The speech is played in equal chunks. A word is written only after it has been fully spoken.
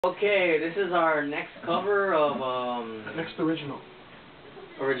Okay, this is our next cover of Next original.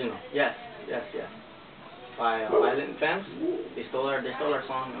 Original. Yes. By Violent Femmes. They stole our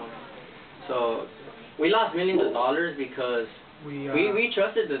song. So we lost millions of dollars because we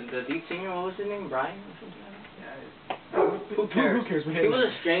trusted the lead singer. What was his name? Brian or something like that? Who cares? Who cares? He was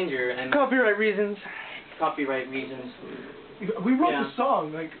a stranger and Copyright reasons. We wrote the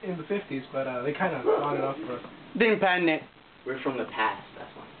song like in the 50s, but they kind of bought it off for us. Didn't patent it. We're from the past. That's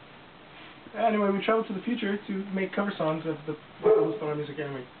why. Anyway, we traveled to the future to make cover songs of the people who stole our music.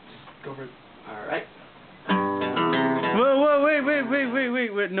 Anyway, just go for it. All right. Whoa,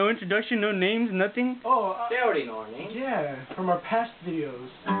 wait. No introduction, no names, nothing? Oh, they already know our names. Yeah, from our past videos.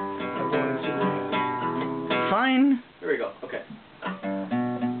 Fine. Here we go. Okay.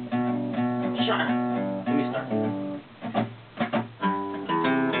 Sure. Let me start.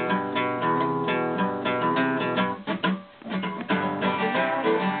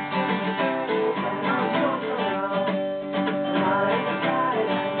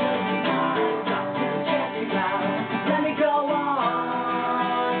 Let me go on,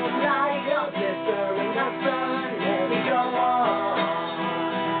 like a blister in the sun. Let me go on,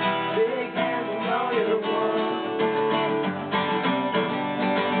 big hands, you know you're the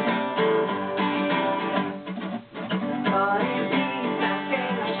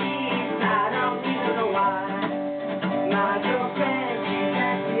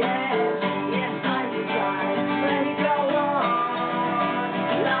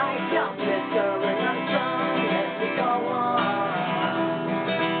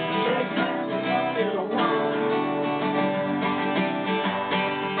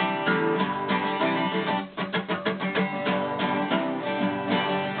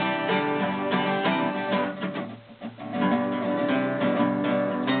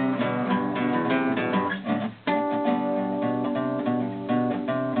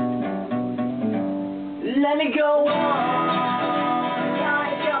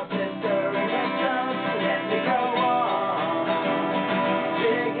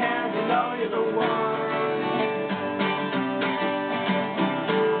one.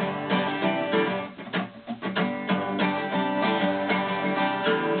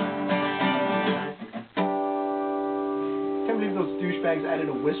 Can't believe those douchebags added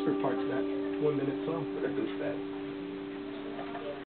a whisper part to that 1 minute song. What a douchebag.